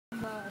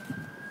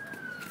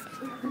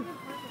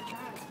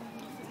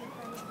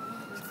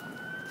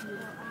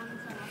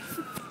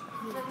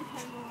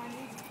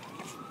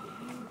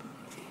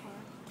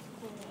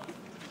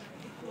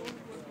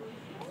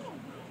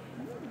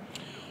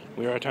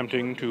We are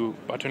attempting to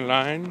button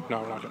line.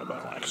 No, we're not going to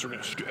button line because we're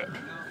going to strip.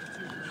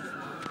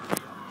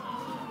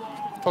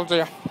 Talk to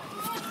ya.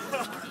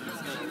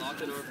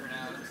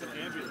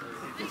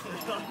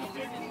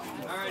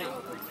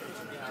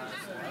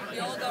 We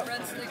all got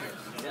red stickers.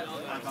 Yeah.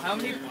 How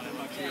many?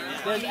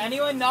 Does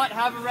anyone not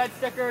have a red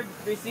sticker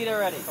receipt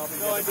already?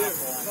 No, I do.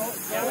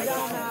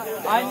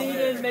 I need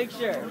to make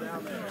sure.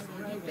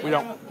 We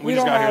don't. We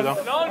just got here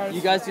though.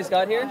 You guys just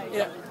got here?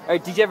 Yeah.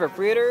 Alright, did you have a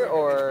pre-order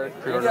or?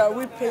 Pre-order. Yeah,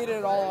 we paid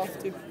it all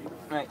off too.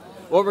 Alright.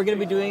 What we're going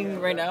to be doing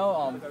right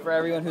now, for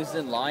everyone who's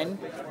in line,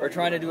 we're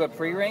trying to do a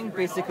pre-ring.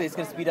 Basically, it's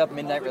going to speed up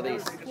midnight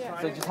release.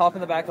 So just hop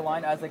in the back of the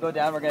line. As they go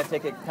down, we're going to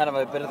take kind of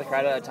a bit of the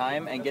crowd at a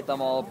time and get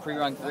them all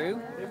pre-run through.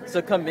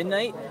 So come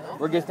midnight,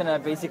 we're just going to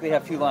basically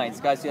have two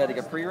lines. Guys who had to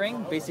get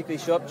pre-ring, basically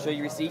show up, show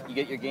your receipt, you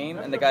get your game,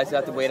 and the guys who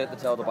have to wait at the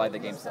till to buy the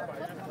game stuff.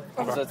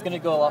 Okay. So it's going to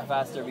go a lot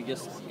faster. We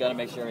just got to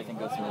make sure everything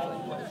goes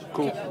smoothly.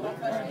 Cool.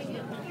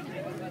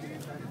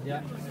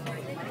 Yeah.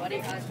 What do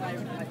you guys buy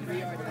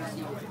pre-orders?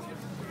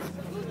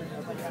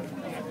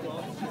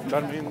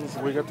 That means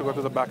we get to go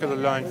to the back of the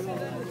line. Did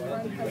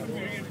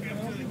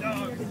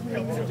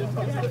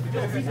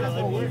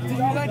you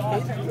like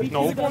it?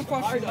 No. One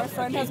question. My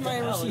friend has my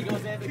receipt.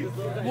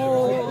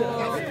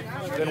 Whoa.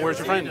 Then where's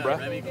your friend, bruh?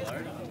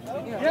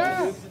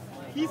 Yeah.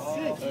 He's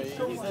sick.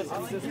 He's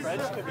this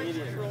French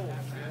comedian.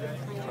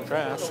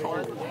 Trash.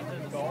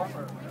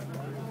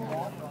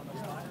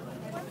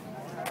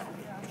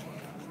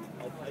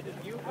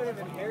 You could have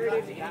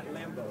inherited that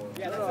Lambo.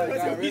 Yeah, that's I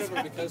got rid of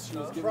her because she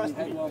was giving me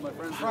head while my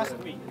friends were there.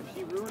 Trust me,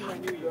 she ruined my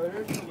New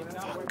York. It's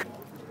not worth it.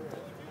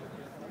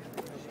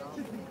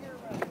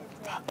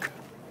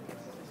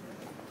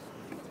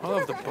 I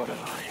love the butter.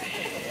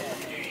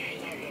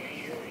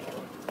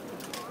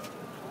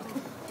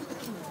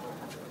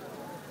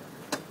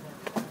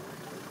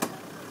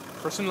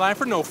 First in line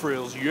for no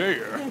frills,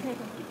 yeah.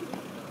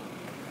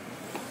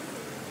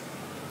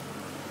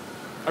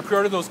 I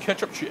pre-ordered those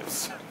ketchup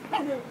chips.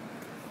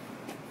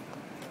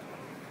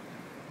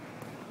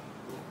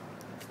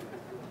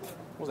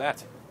 What was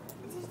that?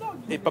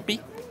 Hey, puppy.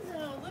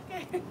 Oh, look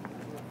at it.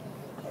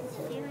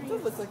 It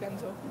does look like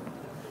Enzo.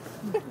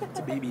 It's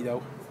a baby,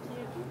 though.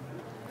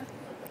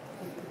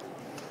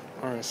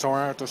 Alright, so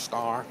we're at the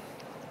Star.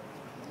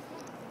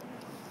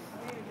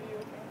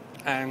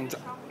 And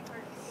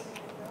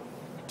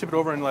tip it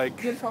over and like,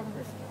 Get it from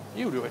her.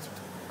 you do it.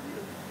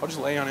 I'll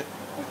just lay on it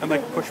and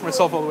like push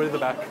myself all the way to the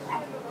back.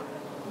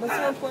 That's what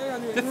I'm playing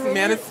on. This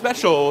man is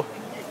special.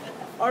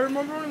 I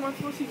remember when we went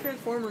to go see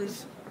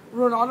Transformers.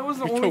 Ronaldo was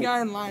the Me only too.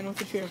 guy in line with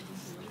the chair.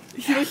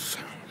 He like,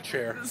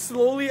 Chair.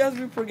 slowly as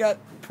we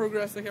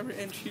progress like every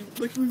inch, he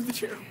like moved the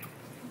chair.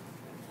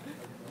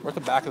 We're at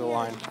the back of the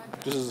line.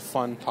 This is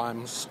fun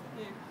times.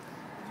 Do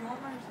you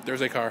want mine?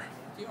 There's a car.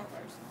 Do you want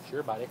mine?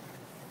 Sure, buddy.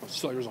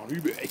 Sell yours on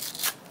eBay.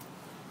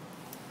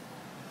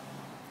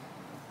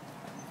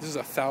 This is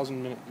a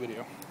 1,000-minute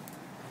video.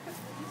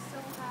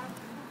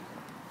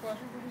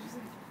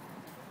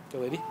 The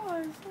lady?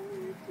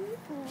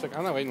 She's like,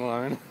 I'm not waiting in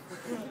line.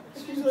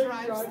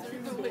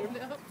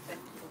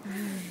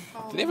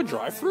 Do they have a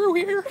drive-through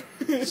here?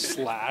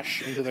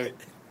 Slash into the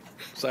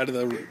side of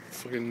the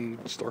fucking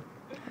store.